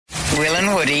Will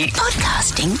and Woody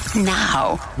podcasting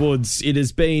now. Woods, it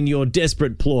has been your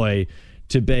desperate ploy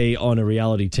to be on a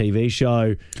reality TV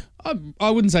show.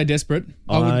 I wouldn't say desperate.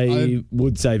 I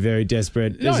would say very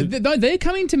desperate. No, they're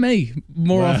coming to me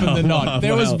more often than not.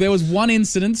 There was one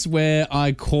incident where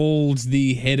I called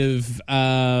the head of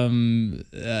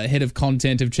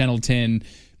content of Channel 10,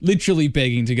 literally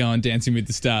begging to go on Dancing with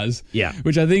the Stars. Yeah,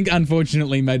 which I think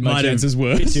unfortunately made my chances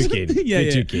worse. Bit too keen.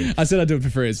 Too keen. I said I'd do it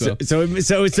for free as well.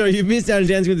 So you missed out on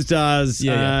Dancing with the Stars.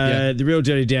 The Real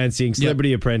Dirty Dancing,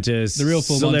 Celebrity Apprentice, the Real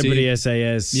Full Celebrity Monty.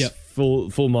 SAS. Yep.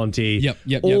 Full Monty.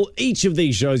 Yep. Each of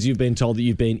these shows you've been told that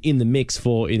you've been in the mix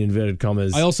for, in inverted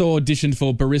commas. I also auditioned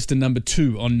for barista number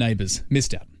 2 on Neighbours.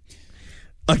 Missed out.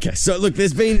 Okay, so look,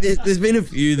 there's been a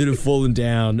few that have fallen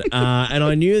down, and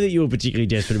I knew that you were particularly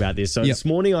desperate about this. So this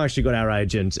morning I actually got our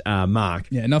agent, Mark.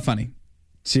 Yeah, not funny.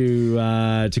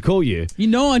 To call you. You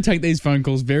know I take these phone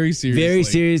calls very seriously. Very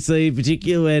seriously,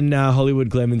 particularly when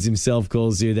Hollywood Clemens himself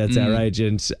calls you. That's our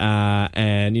agent.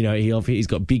 And, you know, he's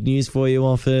got big news for you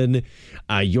often.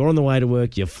 You're on the way to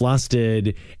work. You're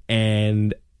flustered.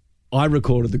 And I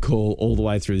recorded the call all the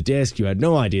way through the desk. You had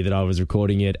no idea that I was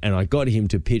recording it. And I got him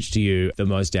to pitch to you the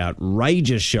most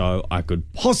outrageous show I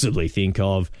could possibly think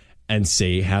of and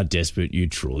see how desperate you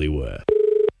truly were.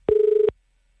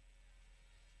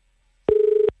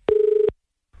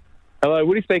 Hello,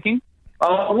 Woody speaking.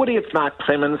 Oh, Woody, it's Mark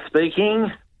Clemens speaking.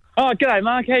 Oh, g'day,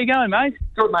 Mark. How you going, mate?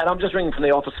 Good, mate. I'm just ringing from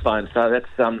the office phone, so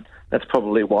that's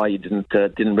probably why you didn't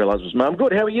realise it was me. I'm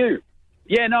good. How are you?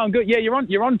 Yeah, no, I'm good. Yeah, you're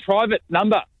on private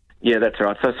number. Yeah, that's all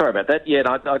right. So sorry about that. Yeah,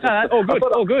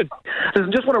 all good.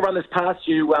 Listen, just want to run this past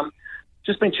you.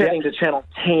 Just been chatting to Channel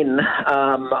 10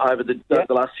 over the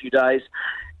last few days,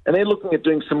 and they're looking at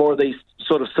doing some more of these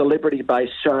sort of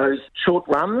celebrity-based shows, short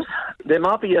runs. There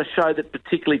might be a show that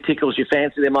particularly tickles your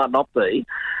fancy. There might not be.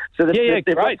 So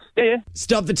great. Yeah.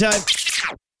 Stop the tape.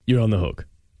 You're on the hook.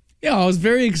 Yeah, I was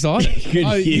very excited.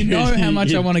 You know how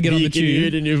much I want to get on the tube. You can hear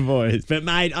it in your voice. But,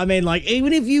 mate, I mean, like,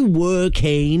 even if you were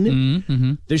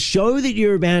keen, the show that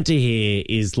you're about to hear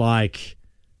is like...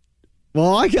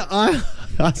 Well,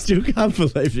 I still can't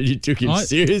believe that you took it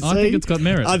seriously. I think it's got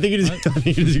merit. I think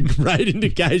it is a great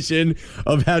indication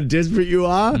of how desperate you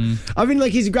are. I mean,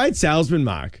 like, he's a great salesman,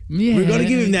 Mark. Yeah. We've got to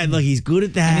give him that. Like, he's good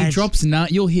at that. And he drops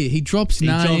you'll hear. He drops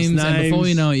names, and before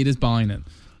you know it, you're just buying it.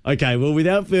 Okay, well,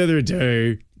 without further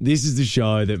ado, this is the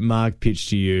show that Mark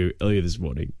pitched to you earlier this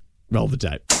morning. Roll the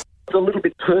tape. It's a little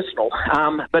bit personal,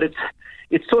 but it's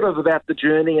sort of about the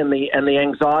journey and the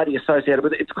anxiety associated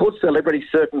with it. It's called Celebrity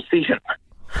Circumcision.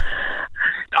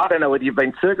 I don't know whether you've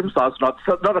been circumcised or not.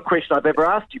 It's not a question I've ever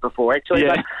asked you before, actually.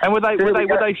 Yeah. And would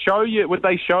they show you? Would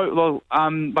they show?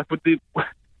 Like, are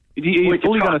you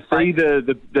fully going to see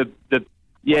the?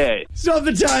 Yeah. Stop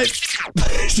the tape.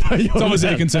 It's obviously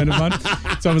a concern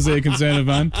of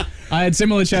mine. I had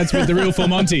similar chats with the Real Full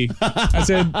Monty. I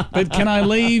said, but can I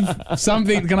leave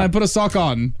something? Can I put a sock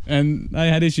on? And I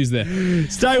had issues there.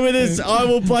 Stay with us. I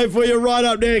will play for you right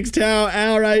up next how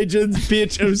our agent's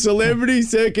pitch of Celebrity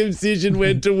Circumcision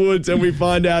went to Woods, and we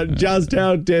find out just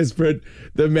how desperate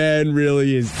the man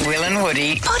really is. Will and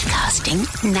Woody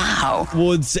podcasting now.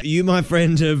 Woods, you, my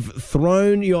friend, have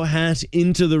thrown your hat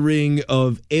into the ring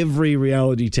of every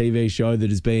reality TV show that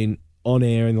has been on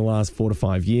air in the last 4 to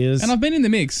 5 years. And I've been in the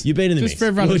mix. You've been in the mix. Just for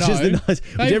everyone to know. Which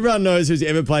everyone knows who's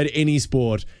ever played any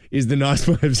sport is the nice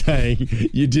way of saying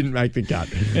you didn't make the cut.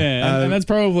 Yeah, and that's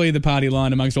probably the party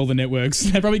line amongst all the networks.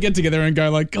 They probably get together and go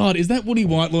like, God, is that Woody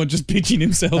Whitelaw just pitching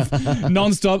himself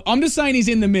nonstop? I'm just saying he's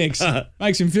in the mix.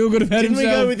 Makes him feel good about himself.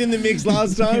 Didn't we go within the mix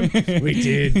last time? We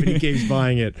did, but he keeps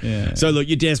buying it. Yeah. So look,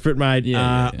 you're desperate, mate.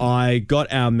 Yeah. I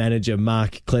got our manager,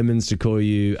 Mark Clemens, to call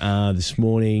you this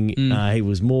morning. He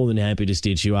was more than happy to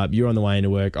stitch you up. You're on the way into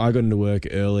work. I got into work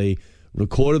early,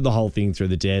 recorded the whole thing through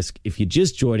the desk. If you're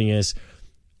just joining us,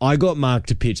 I got Mark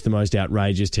to pitch the most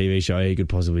outrageous TV show he could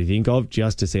possibly think of,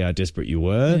 just to see how desperate you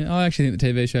were. Yeah, I actually think the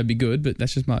TV show would be good, but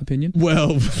that's just my opinion.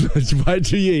 Well, let's wait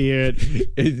till you hear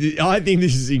it. I think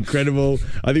this is incredible.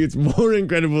 I think it's more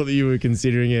incredible that you were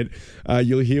considering it.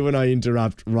 You'll hear when I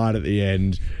interrupt right at the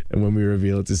end and when we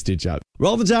reveal it's a stitch up.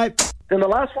 Roll the tape. And the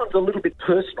last one's a little bit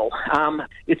personal.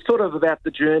 It's sort of about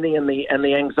the journey and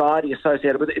the anxiety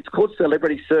associated with it. It's called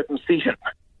Celebrity Circumcision.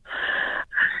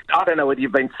 I don't know whether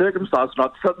you've been circumcised or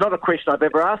not. It's not a question I've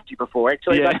ever asked you before,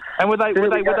 actually. Yeah. And would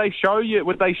they show you?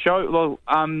 Would they show?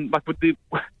 Like, are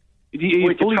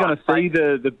you fully going to see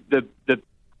the?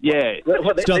 Yeah.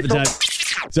 Stop the tape.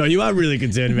 So you are really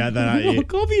concerned about that, aren't you?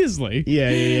 Look, obviously.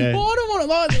 Yeah. Well, I don't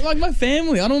want like my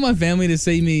family. I don't want my family to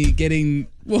see me getting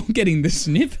the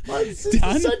snip done.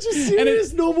 Such a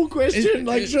serious, normal question.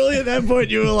 Like, surely at that point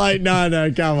you were like,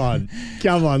 no, come on.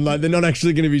 Like, they're not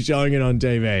actually going to be showing it on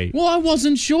TV. Well, I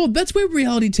wasn't sure. That's where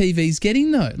reality TV's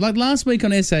getting, though. Like last week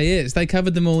on SAS, they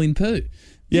covered them all in poo.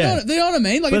 Yeah. You know what I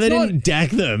mean? Like, But it's they not, didn't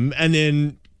dack them and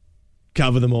then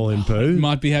cover them all in poo.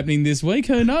 might be happening this week.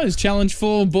 Who knows? Challenge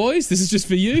 4, boys. This is just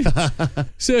for you.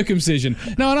 Circumcision.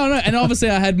 No. And obviously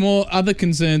I had more other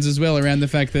concerns as well around the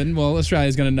fact that, well,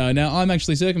 Australia's going to know now I'm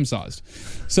actually circumcised.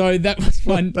 So that was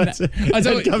my...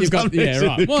 Yeah,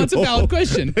 right. Well, it's a valid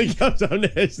question. It comes up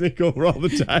next, Nicole. Roll the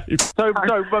tape. So,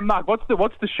 but Mark, what's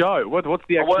the show? What's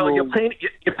the actual? Well, your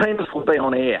penis will be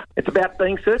on air. It's about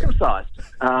being circumcised.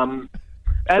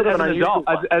 As an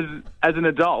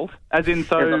adult, as in,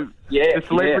 so the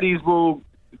celebrities will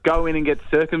go in and get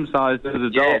circumcised as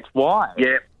adults. Yeah. Why?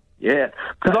 Yeah.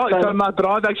 Mark, but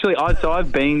I've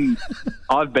been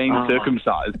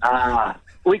circumcised.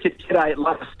 We could get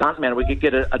like a stuntman. We could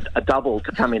get a double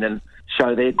to come in and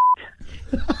show their.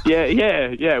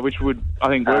 Yeah, which would I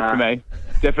think work for me,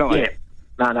 definitely.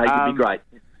 Yeah. No, you'd be great.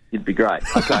 You'd be great.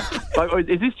 Okay. Like,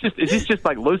 is this just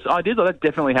like loose ideas, or that's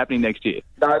definitely happening next year?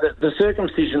 No, the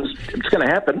circumcision's it's going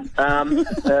to happen. Oh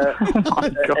my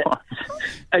God.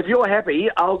 If you're happy,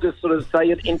 I'll just sort of say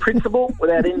it in principle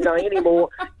without going any more.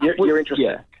 You're interested.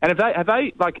 Yeah. And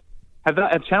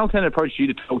have Channel 10 approached you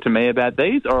to talk to me about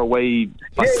these, or are we?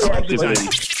 Wait.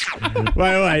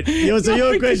 So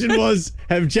your question was,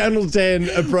 have Channel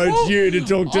 10 approached you to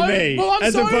talk to me?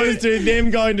 I'm opposed to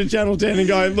them going to Channel 10 and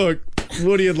going, look,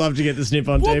 Woody would love to get the snip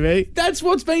on TV. That's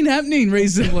what's been happening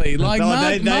recently. Like,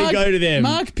 they go to them.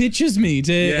 Mark pitches me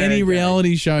to any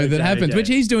reality show that happens, which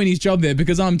he's doing his job there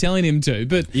because I'm telling him to.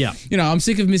 But, you know, I'm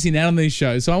sick of missing out on these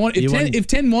shows. So if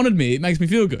 10 wanted me, it makes me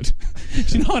feel good.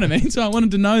 Do you know what I mean? So I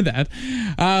wanted to know that.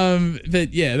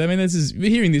 But, yeah, I mean,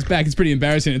 hearing this back, it's pretty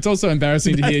embarrassing. It's also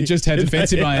embarrassing to hear just how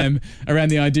defensive I am around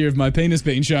the idea of my penis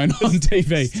being shown on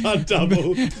TV. Stunt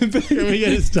double. Can we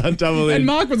get a stunt double in? And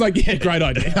Mark was like, yeah, great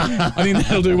idea. I think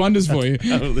that'll do wonders for you.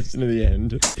 I'll listen to the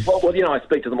end. Well, you know, I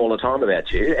speak to them all the time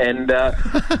about you, and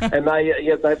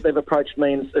they've approached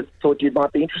me and thought you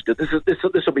might be interested. This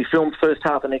will be filmed first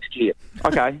half of next year.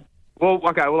 Okay. Well,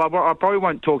 I probably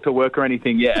won't talk to work or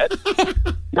anything yet.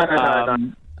 No.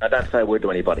 I don't say a word to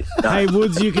anybody. No. Hey,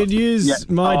 Woods, you could use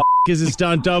my as a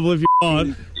stunt double if you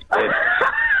want.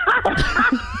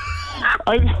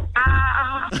 I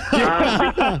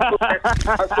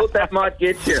thought that might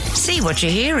get you. See what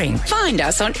you're hearing. Find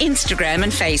us on Instagram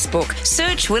and Facebook.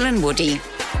 Search Will and Woody.